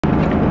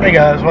Hey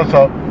guys, what's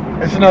up?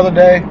 It's another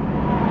day.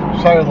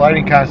 Sorry the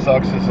lighting kind of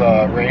sucks. It's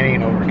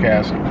raining and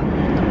overcast.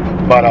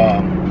 But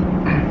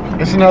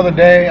it's another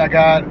day. I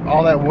got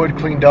all that wood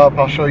cleaned up.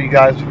 I'll show you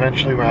guys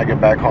eventually when I get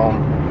back home.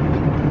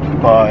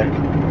 But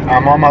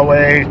I'm on my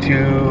way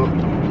to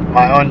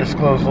my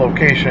undisclosed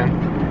location,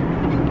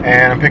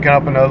 and I'm picking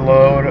up another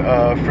load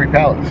of free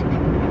pallets.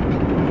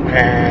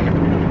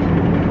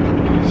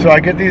 And so I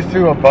get these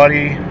through a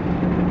buddy.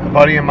 A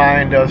buddy of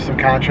mine does some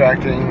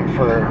contracting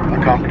for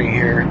a company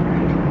here.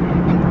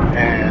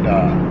 And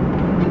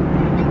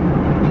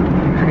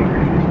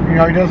you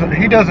know,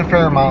 he does a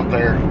fair amount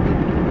there,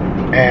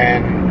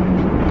 and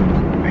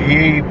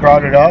he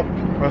brought it up.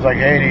 Was like,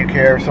 hey, do you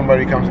care if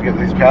somebody comes and gets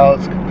these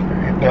pallets?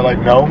 They're like,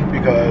 no,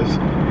 because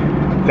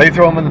they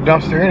throw them in the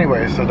dumpster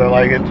anyway. So they're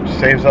like, it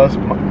saves us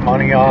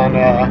money on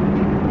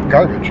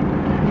garbage.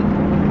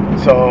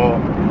 So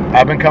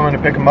I've been coming to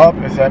pick them up.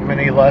 It's that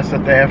many less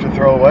that they have to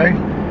throw away.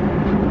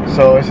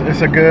 So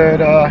it's a good.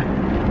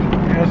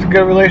 You know, it's a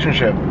good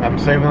relationship. I'm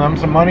saving them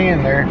some money,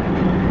 and they're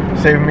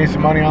saving me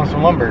some money on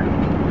some lumber.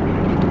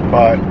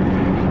 But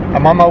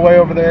I'm on my way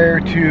over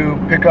there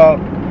to pick up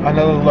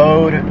another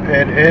load.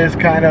 It is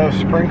kind of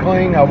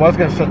sprinkling. I was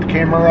going to set the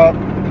camera up,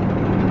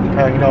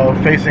 you know,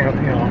 facing, you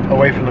know,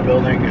 away from the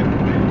building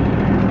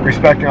and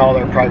respecting all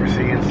their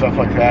privacy and stuff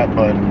like that.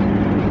 But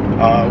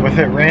with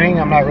it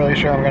raining, I'm not really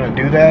sure I'm going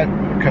to do that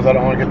because I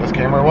don't want to get this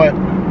camera wet.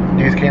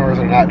 These cameras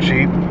are not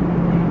cheap.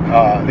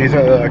 These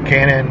are the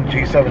Canon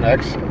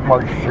G7X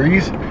Mark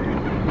IIIs.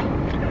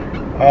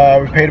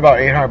 We paid about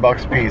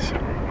 $800 a piece.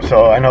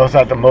 So I know it's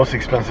not the most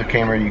expensive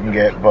camera you can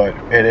get, but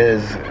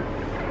it's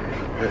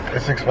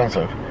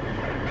expensive.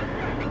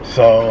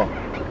 So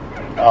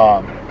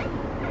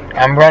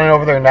I'm running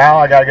over there now.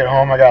 I gotta get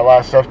home. I got a lot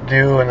of stuff to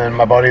do, and then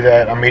my buddy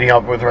that I'm meeting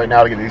up with right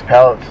now to get these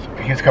pallets,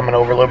 he's coming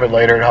over a little bit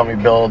later to help me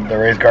build the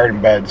raised garden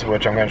beds,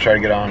 which I'm gonna try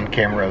to get on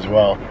camera as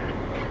well.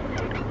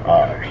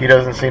 He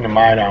doesn't seem to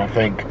mind, I don't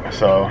think,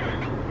 so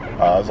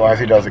as long as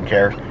he doesn't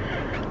care.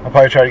 I'll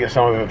probably try to get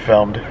some of it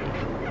filmed.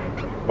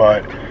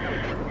 But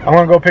I'm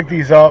going to go pick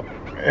these up.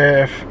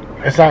 If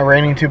it's not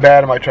raining too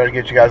bad, I might try to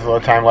get you guys a little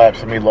time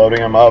lapse of me loading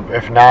them up.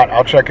 If not,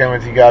 I'll check in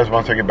with you guys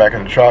once I get back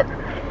in the truck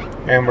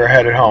and we're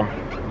headed home.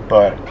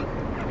 But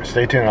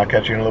stay tuned, I'll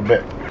catch you in a little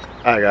bit.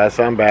 Alright guys,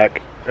 so I'm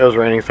back. It was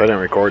raining so I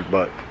didn't record,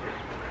 but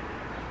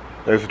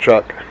there's the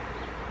truck.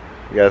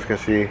 You guys can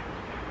see.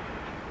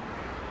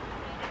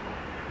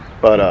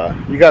 But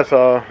you guys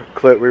saw a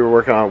clip we were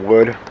working on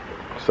wood.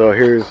 So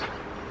here's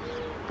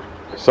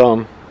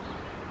some.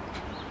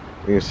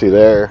 You can see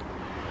there.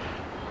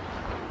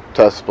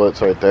 Test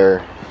splits right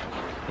there.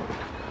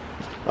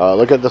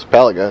 Look at this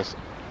pallet, guys.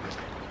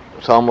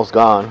 It's almost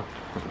gone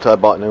until I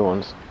bought new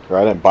ones. Or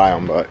I didn't buy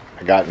them, but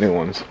I got new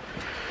ones.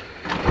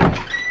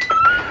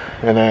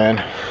 And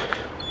then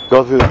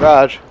go through the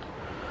garage.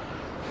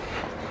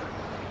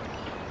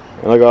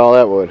 And look at all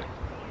that wood.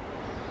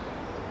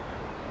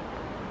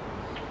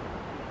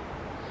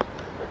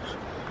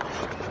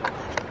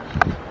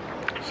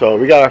 So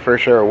we got our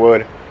first share of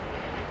wood.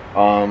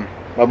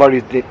 My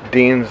buddy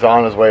Dean's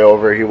on his way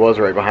over. He was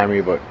right behind me,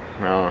 but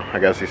I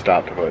guess he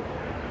stopped. But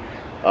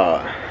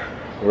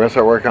we're gonna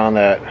start working on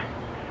that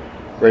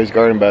raised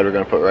garden bed we're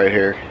gonna put right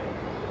here,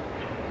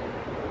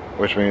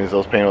 which means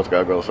those panels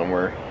gotta go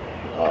somewhere.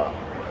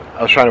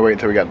 I was trying to wait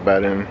until we got the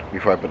bed in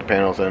before I put the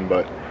panels in,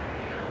 but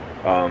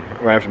I'm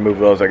gonna have to move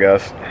those, I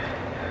guess.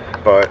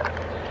 But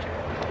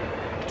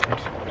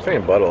I'm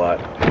saying "but" a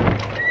lot.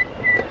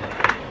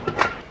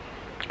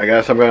 I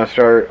guess I'm going to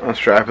start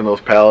unstrapping those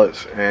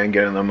pallets and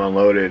getting them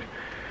unloaded,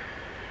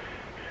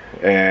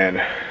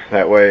 and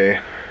that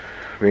way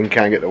we can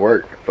kind of get to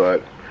work.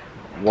 But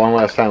one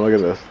last time, look at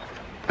this.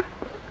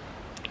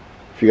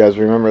 If you guys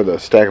remember the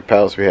stack of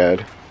pallets we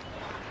had,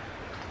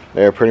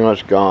 they're pretty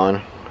much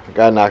gone. I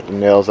got to knock the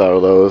nails out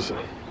of those,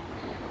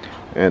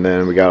 and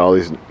then we got all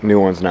these new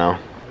ones now.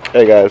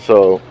 Hey guys,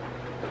 so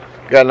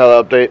got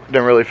another update.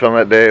 Didn't really film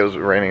that day. It was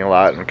raining a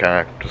lot and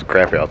kind of just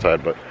crappy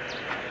outside, but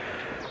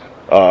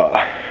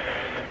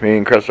me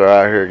and Krystal are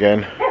out here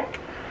again.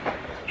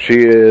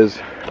 She is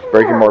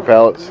breaking more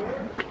pallets.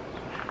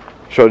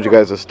 Showed you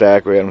guys the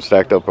stack. We had them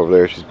stacked up over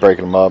there. She's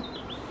breaking them up,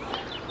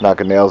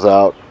 knocking nails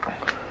out.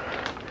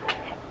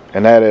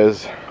 And that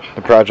is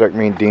the project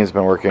me and Dean's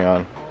been working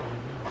on.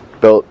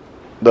 Built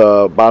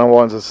the bottom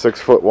one's a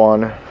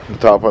 6'1", the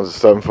top one's a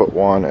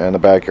 7'1", and the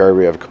backyard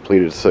we have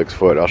completed 6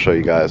 foot. I'll show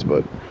you guys,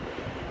 but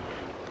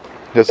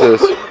this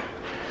is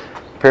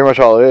pretty much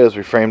all it is.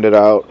 We framed it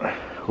out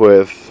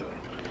with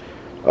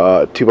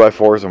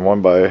 2x4s and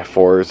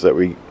 1x4s that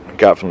we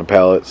got from the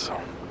pallets,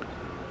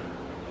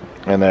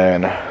 and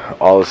then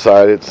all the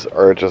sides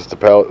are just the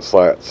pallet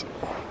slats.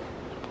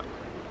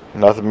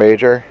 Nothing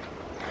major.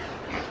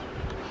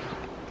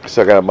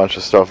 Still got a bunch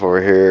of stuff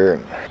over here.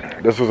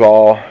 This was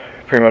all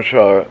pretty much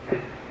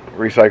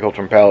recycled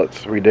from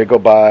pallets. We did go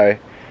buy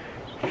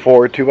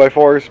 4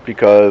 2x4s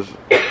because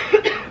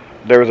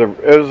it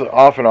was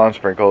off and on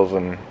sprinkles,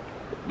 and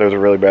there was a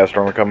really bad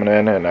storm coming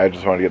in, and I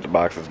just wanted to get the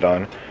boxes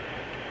done,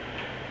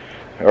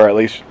 or at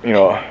least, you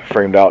know,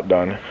 framed out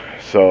done.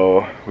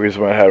 So we just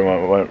went ahead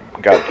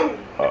and got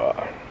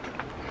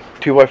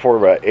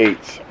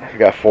 2x4x8s. We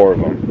got 4 of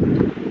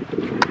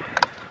them.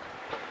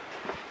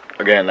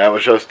 Again, that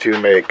was just to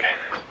make,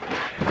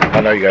 I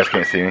know you guys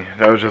can't see me,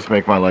 that was just to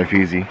make my life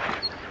easy.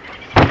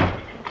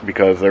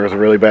 Because there was a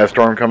really bad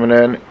storm coming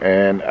in,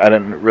 and I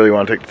didn't really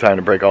want to take the time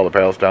to break all the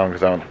pallets down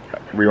because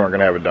we weren't going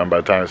to have it done by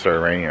the time it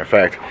started raining. In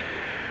fact,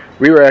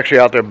 we were actually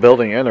out there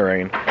building in the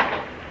rain.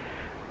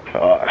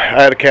 I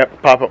had a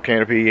pop-up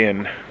canopy,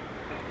 and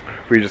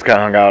we just kind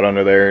of hung out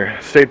under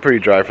there. Stayed pretty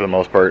dry for the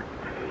most part,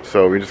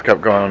 so we just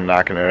kept going and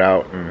knocking it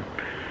out, and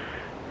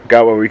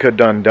got what we could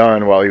done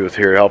while he was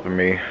here helping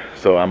me.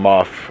 So I'm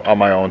off on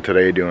my own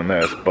today doing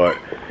this, but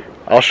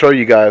I'll show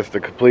you guys the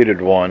completed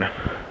one,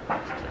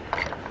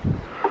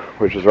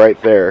 which is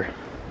right there.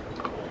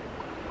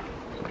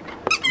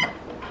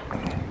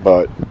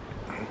 But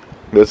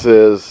this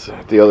is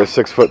the other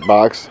 6-foot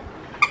box,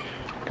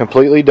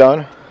 completely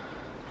done.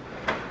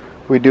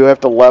 We do have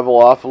to level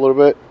off a little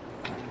bit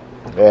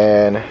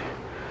and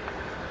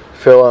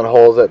fill in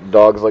holes that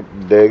dogs like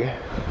to dig,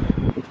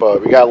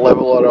 but we got to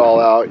level it all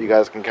out. You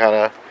guys can kind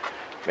of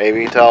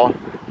maybe tell.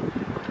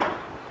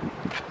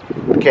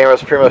 The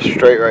camera's pretty much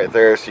straight right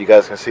there, so you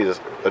guys can see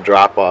the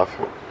drop off,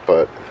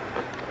 but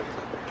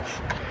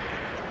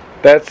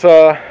that's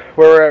where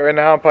we're at right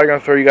now. I'm probably going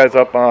to throw you guys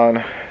up on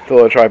the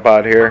little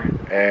tripod here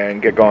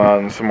and get going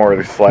on some more of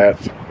these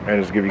slats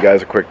and just give you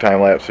guys a quick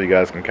time lapse so you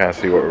guys can kind of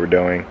see what we're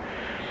doing.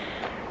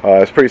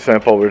 It's pretty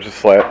simple. We're just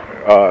slapping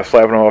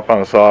them up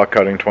on the saw,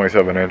 cutting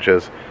 27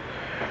 inches,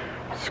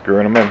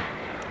 screwing them in.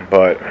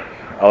 But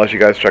I'll let you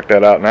guys check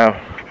that out now.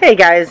 Hey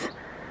guys,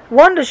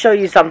 wanted to show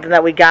you something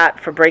that we got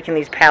for breaking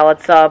these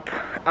pallets up.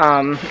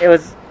 It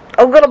was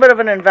a little bit of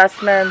an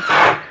investment,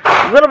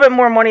 a little bit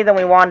more money than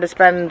we wanted to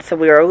spend, so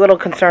we were a little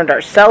concerned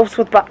ourselves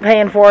with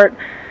paying for it.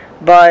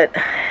 But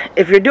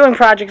if you're doing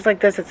projects like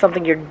this, it's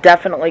something you're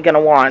definitely going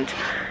to want.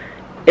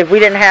 If we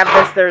didn't have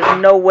this, there's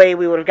no way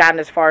we would have gotten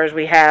as far as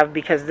we have,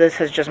 because this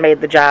has just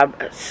made the job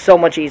so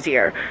much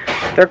easier.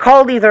 They're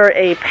called either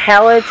a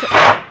pallet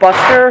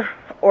buster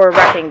or a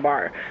wrecking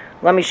bar.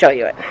 Let me show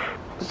you it.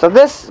 So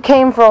this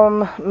came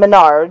from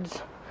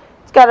Menards.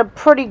 It's got a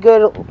pretty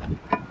good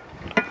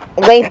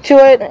length to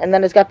it, and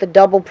then it's got the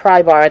double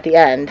pry bar at the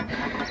end.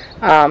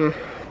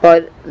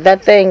 But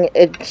that thing,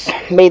 it's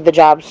made the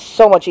job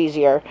so much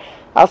easier.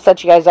 I'll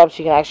set you guys up so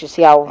you can actually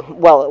see how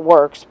well it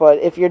works. But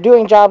if you're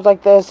doing jobs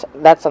like this,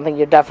 that's something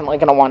you're definitely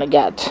going to want to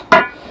get.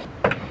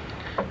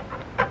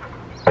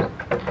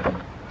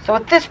 So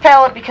with this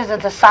pallet, because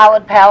it's a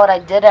solid pallet, I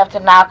did have to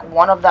knock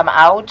one of them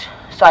out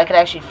so I could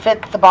actually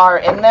fit the bar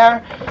in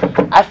there.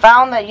 I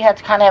found that you have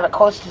to kind of have it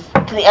close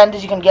to the end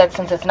as you can get,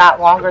 since it's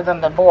not longer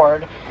than the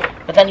board.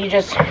 But then you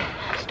just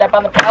step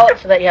on the pallet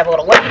so that you have a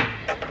little weight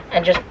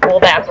and just pull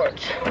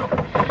backwards.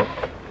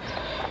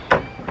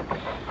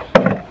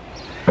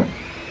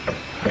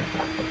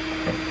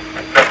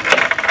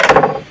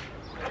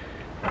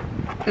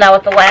 Now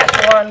with the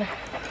last one,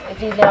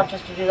 it's easy enough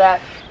just to do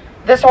that.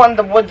 This one,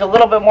 the wood's a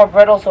little bit more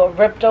brittle, so it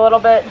ripped a little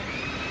bit,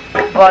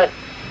 but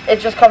it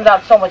just comes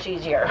out so much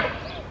easier.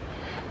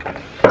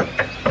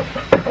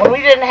 When we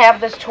didn't have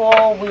this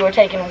tool, we were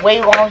taking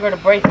way longer to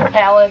break the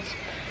pallets,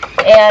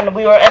 and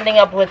we were ending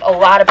up with a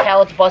lot of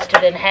pallets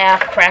busted in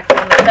half, cracked in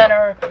the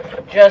center,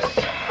 just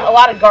a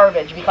lot of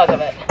garbage because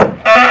of it.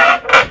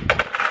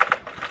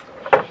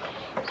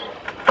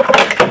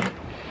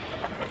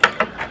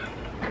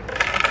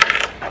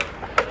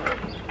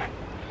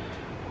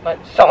 But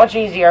so much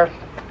easier.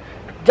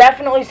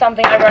 Definitely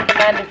something I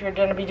recommend if you're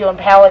going to be doing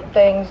pallet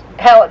things,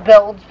 pallet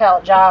builds,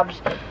 pallet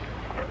jobs.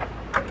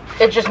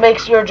 It just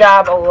makes your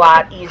job a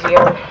lot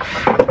easier.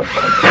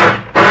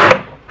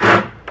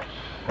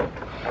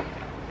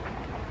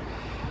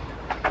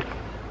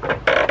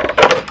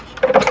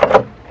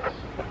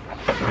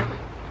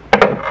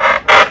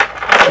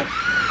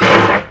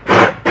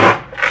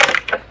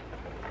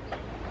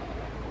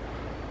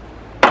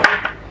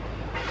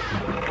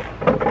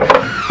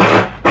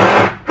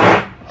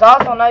 It's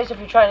also nice if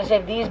you're trying to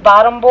save these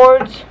bottom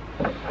boards.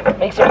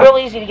 Makes it real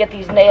easy to get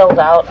these nails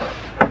out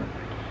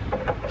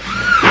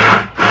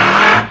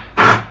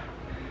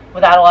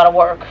without a lot of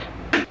work.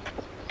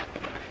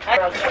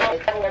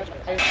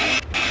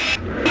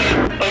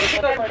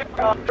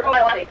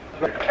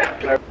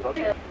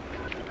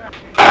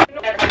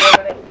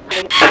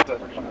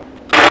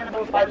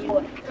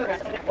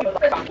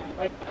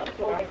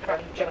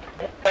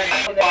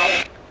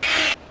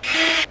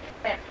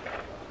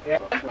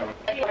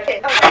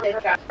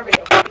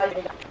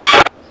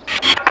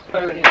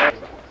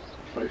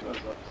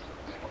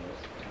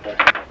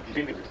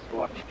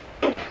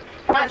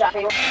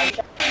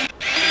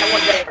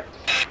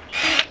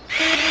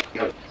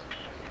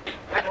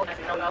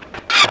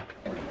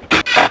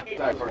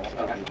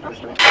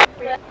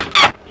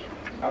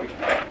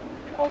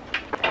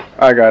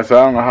 Alright guys, so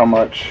I don't know how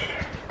much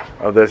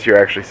of this you're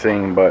actually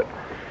seeing, but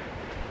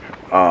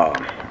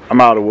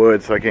I'm out of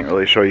wood, so I can't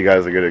really show you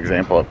guys a good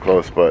example up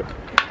close, but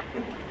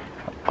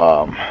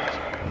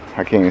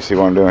I can't even see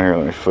what I'm doing here.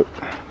 Let me flip.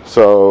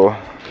 So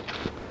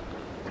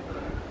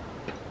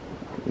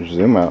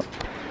zoom out.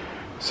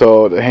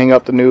 So to hang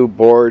up the new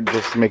board,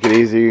 just to make it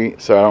easy,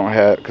 so I don't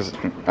have, because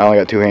I only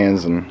got 2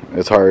 hands and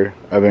it's hard.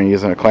 I've been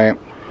using a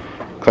clamp.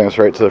 Clamps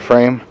right to the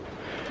frame.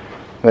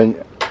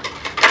 Then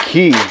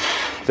key.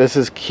 This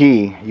is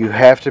key. You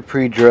have to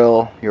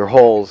pre-drill your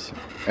holes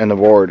in the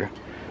board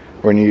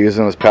when you're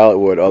using this pallet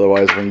wood.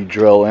 Otherwise, when you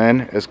drill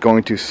in, it's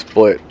going to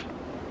split,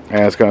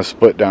 and it's going to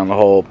split down the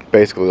whole,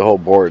 basically the whole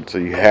board. So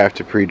you have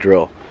to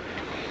pre-drill.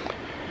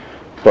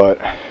 But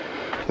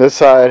this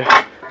side,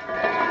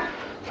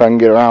 if I can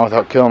get around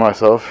without killing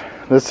myself,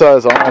 this side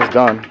is almost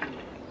done.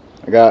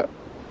 I got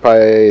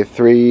probably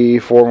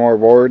 3-4 more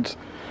boards.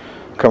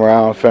 Come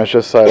around, finish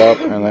this side up,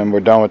 and then we're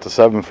done with the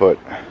 7-foot.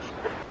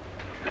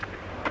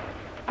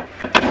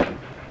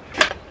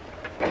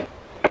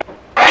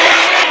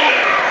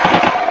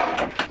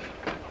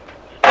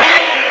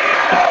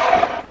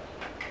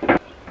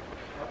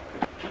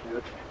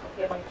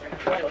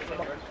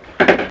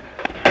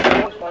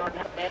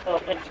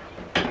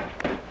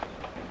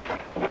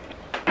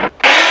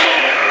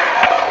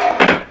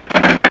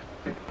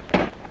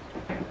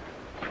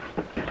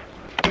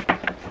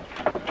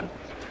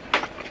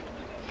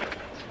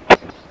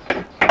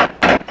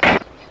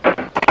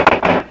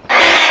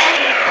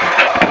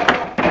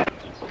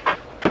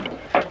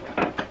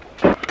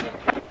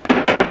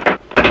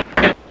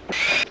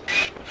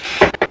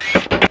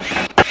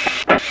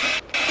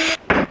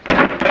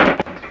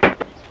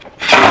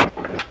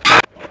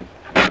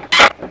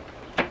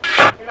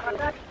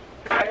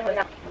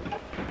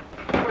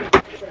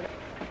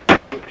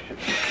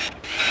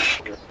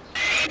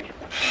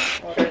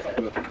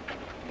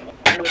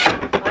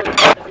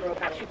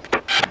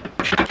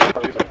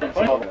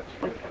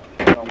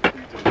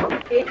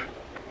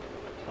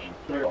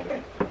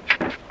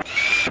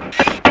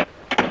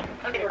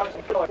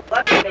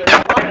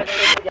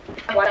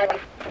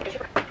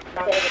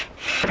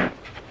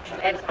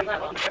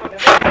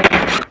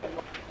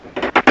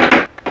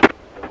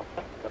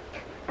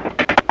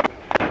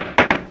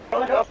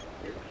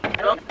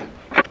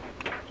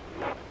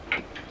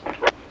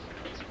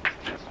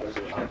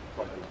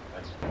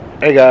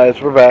 Hey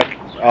guys, we're back.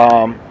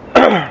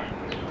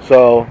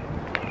 So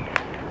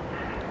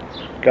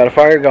got a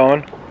fire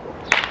going.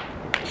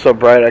 So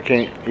bright I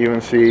can't even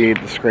see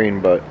the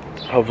screen, but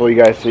hopefully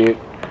you guys see it.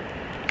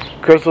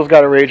 Krystal's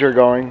got a rager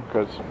going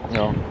because, you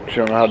know, she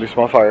don't know how to do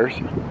small fires.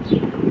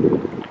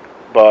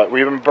 But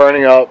we've been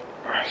burning up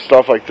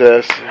stuff like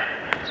this,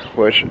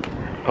 which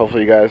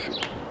hopefully you guys,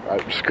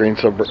 screen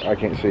so I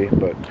can't see,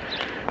 but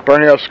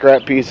burning up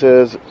scrap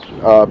pieces,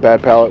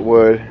 bad pallet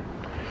wood.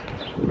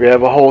 We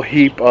have a whole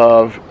heap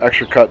of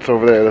extra cuts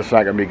over there. That's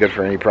not going to be good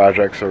for any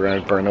project, so we're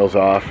going to burn those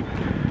off.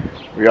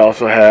 We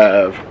also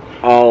have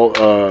all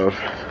of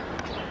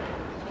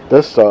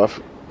this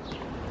stuff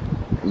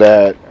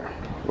that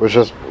was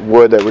just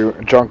wood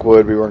that junk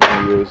wood we weren't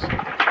going to use.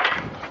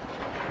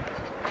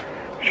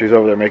 She's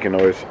over there making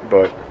noise,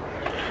 but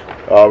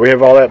we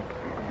have all that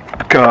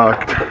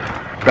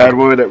bad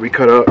wood that we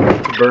cut up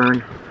to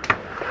burn,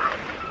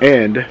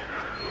 and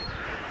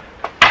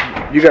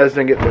you guys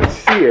didn't get to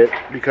see it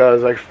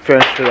because I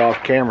finished it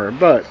off camera,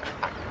 but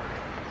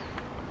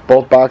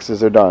both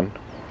boxes are done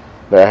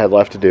that I had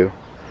left to do.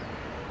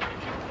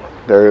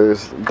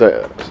 There's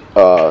the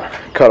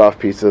cut off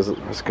pieces.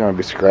 It's going to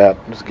be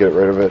scrapped. Just get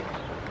rid of it.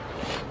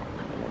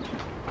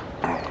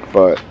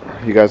 But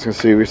you guys can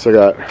see we still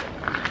got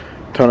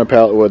a ton of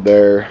pallet wood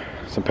there,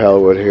 some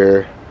pallet wood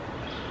here,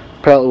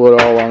 pallet wood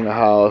all along the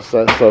house.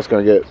 That stuff's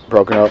going to get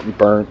broken up and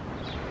burnt.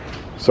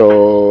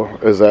 So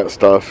is that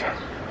stuff.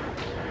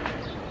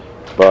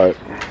 But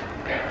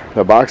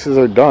the boxes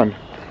are done,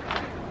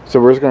 so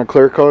we're just going to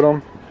clear coat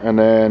them, and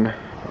then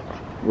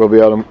we'll be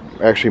able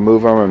to actually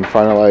move them and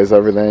finalize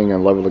everything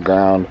and level the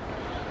ground.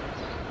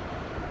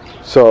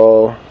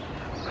 So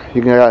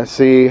you can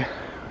see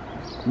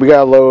we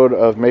got a load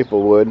of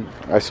maple wood.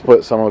 I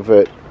split some of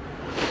it,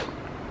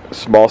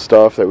 small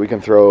stuff that we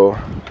can throw.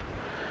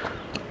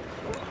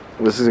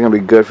 This is going to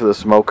be good for the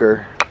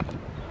smoker,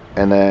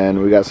 and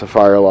then we got some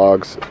fire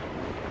logs,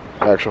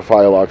 actual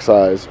fire log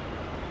size.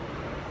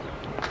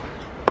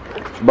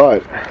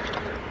 But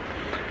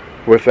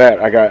with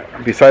that, I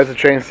got, besides the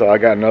chainsaw, I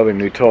got another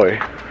new toy,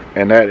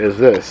 and that is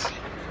this.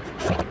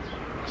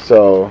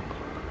 So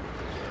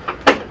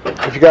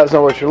if you guys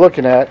know what you're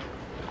looking at,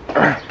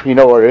 you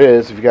know what it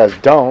is. If you guys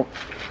don't,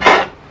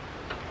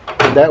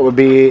 that would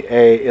be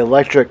a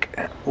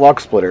electric log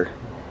splitter.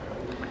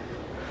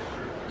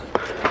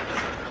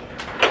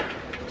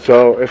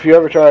 So if you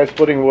ever try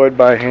splitting wood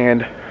by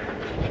hand,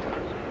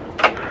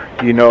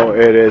 you know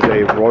it is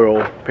a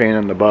royal pain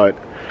in the butt.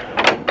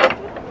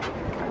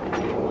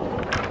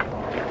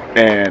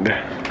 And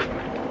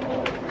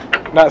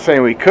not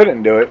saying we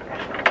couldn't do it,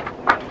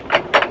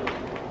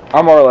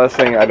 I'm more or less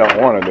saying I don't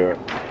want to do it.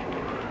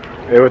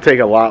 It would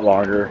take a lot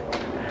longer,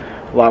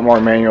 a lot more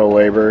manual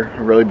labor,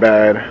 really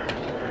bad.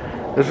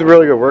 This is a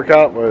really good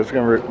workout, but it's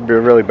going to be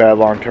really bad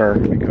long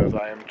term because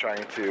I am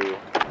trying to,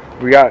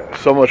 we got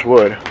so much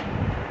wood.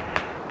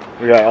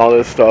 We got all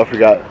this stuff, we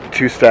got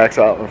 2 stacks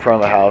out in front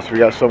of the house. We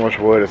got so much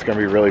wood, it's going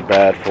to be really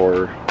bad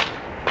for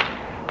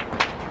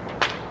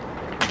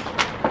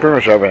pretty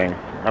much everything.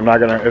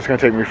 It's gonna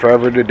take me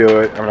forever to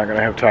do it. I'm not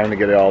gonna have time to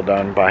get it all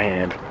done by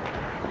hand.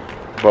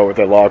 But with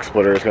that log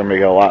splitter, it's gonna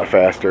make it a lot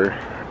faster,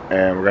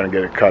 and we're gonna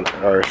get it cut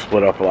or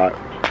split up a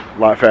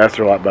lot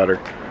faster, a lot better.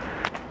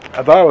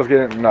 I thought I was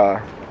getting, I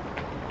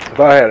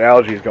thought I had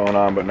allergies going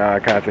on, but now I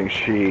kind of think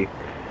she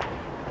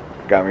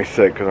got me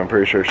sick because I'm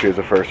pretty sure she was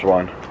the first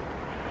one.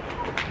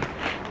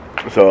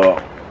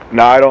 So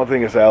now I don't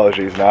think it's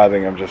allergies. Now I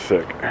think I'm just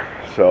sick.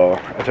 So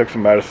I took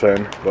some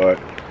medicine, but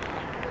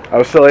I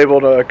was still able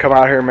to come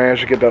out here and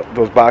manage to get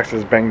those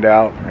boxes banged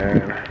out,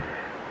 and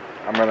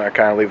I'm going to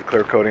kind of leave the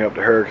clear coating up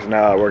to her because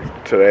now I work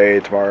today,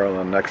 tomorrow, and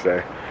the next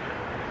day.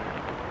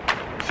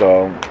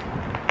 So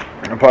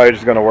I'm probably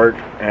just going to work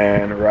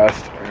and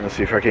rest and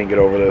see if I can't get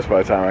over this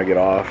by the time I get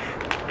off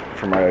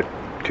for my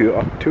two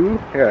off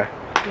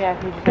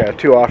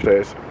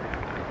days.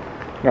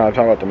 No, I'm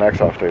talking about the next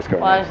off days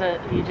coming. Well,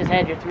 you just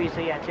had your 3, so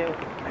yeah,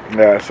 2.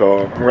 Yeah,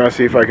 so I'm going to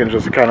see if I can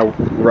just kind of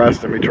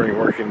rest in between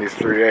working these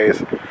 3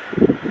 days.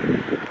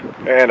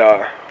 And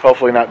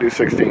hopefully not do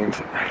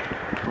 16s.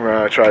 I'm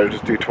going to try to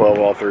just do 12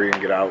 all 3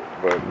 and get out.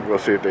 But we'll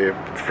see if they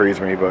freeze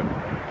me. But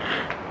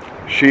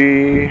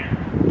she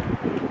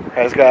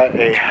has got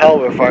a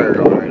hell of a fire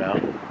going right now.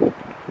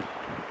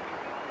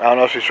 I don't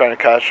know if she's trying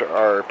to catch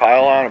our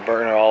pile on and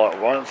burn it all at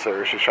once,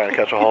 or she's trying to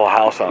catch a whole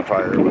house on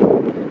fire.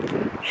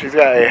 But she's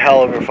got a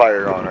hell of a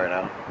fire going right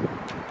now.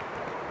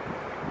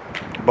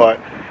 But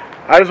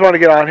I just want to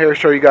get on here,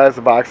 show you guys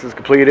the boxes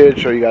completed,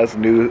 show you guys the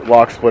new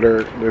lock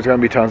splitter. There's going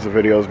to be tons of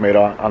videos made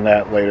on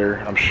that later,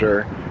 I'm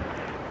sure,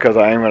 because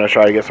I am going to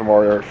try to get some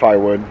more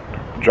firewood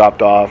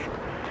dropped off.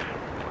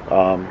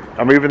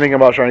 I'm even thinking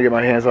about trying to get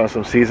my hands on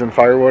some seasoned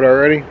firewood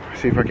already,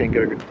 see if I can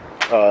get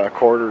a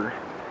cord, or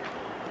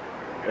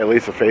at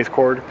least a face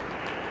cord,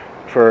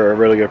 for a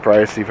really good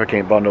price, see if I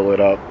can't bundle it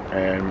up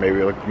and maybe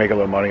make a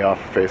little money off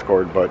a face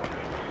cord. But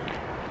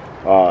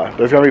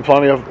there's going to be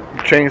plenty of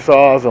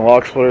chainsaws and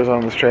log splitters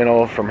on this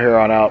channel from here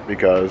on out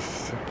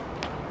because,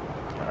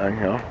 you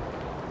know,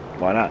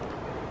 why not?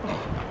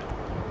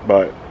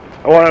 But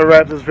I want to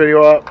wrap this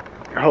video up.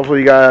 Hopefully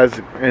you guys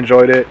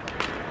enjoyed it.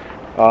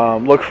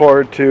 Look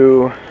forward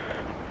to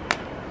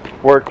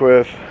work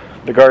with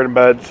the garden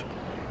beds.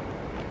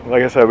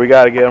 Like I said, we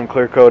got to get them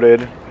clear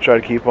coated, try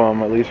to keep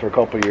them at least for a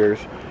couple years.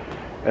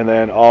 And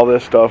then all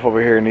this stuff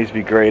over here needs to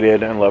be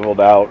graded and leveled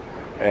out,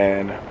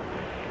 and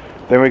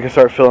then we can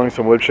start filling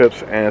some wood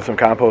chips and some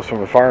compost from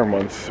the farm.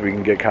 Once we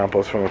can get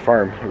compost from the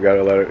farm, we got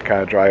to let it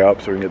kind of dry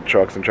up so we can get the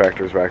trucks and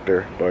tractors back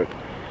there. But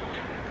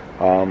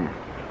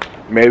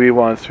maybe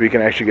once we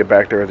can actually get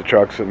back there with the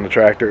trucks and the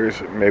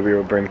tractors, maybe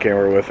we'll bring the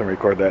camera with and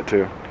record that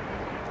too.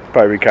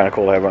 Probably be kind of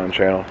cool to have on the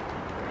channel,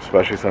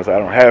 especially since I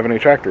don't have any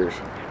tractors.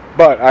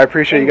 But I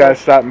appreciate you guys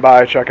stopping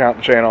by, checking out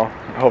the channel.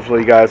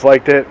 Hopefully you guys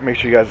liked it. Make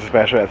sure you guys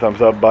smash that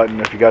thumbs up button.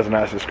 If you guys are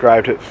not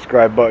subscribed, hit the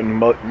subscribe button.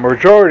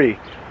 Majority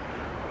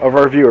of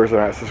our viewers are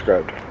not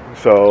subscribed.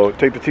 So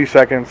take the 2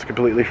 seconds,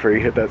 completely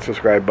free. Hit that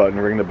subscribe button,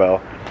 ring the bell.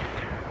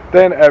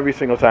 Then every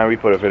single time we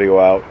put a video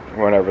out,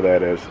 whenever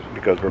that is,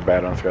 because we're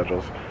bad on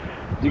schedules,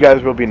 you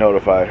guys will be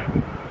notified.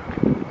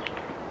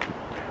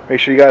 Make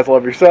sure you guys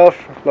love yourself,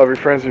 love your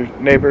friends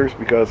and neighbors,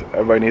 because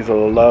everybody needs a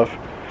little love.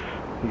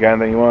 You got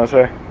anything you want to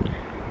say?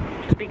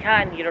 Just be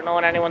kind. You don't know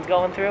what anyone's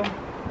going through.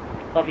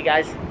 Love you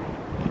guys.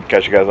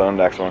 Catch you guys on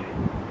the next one.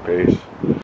 Peace.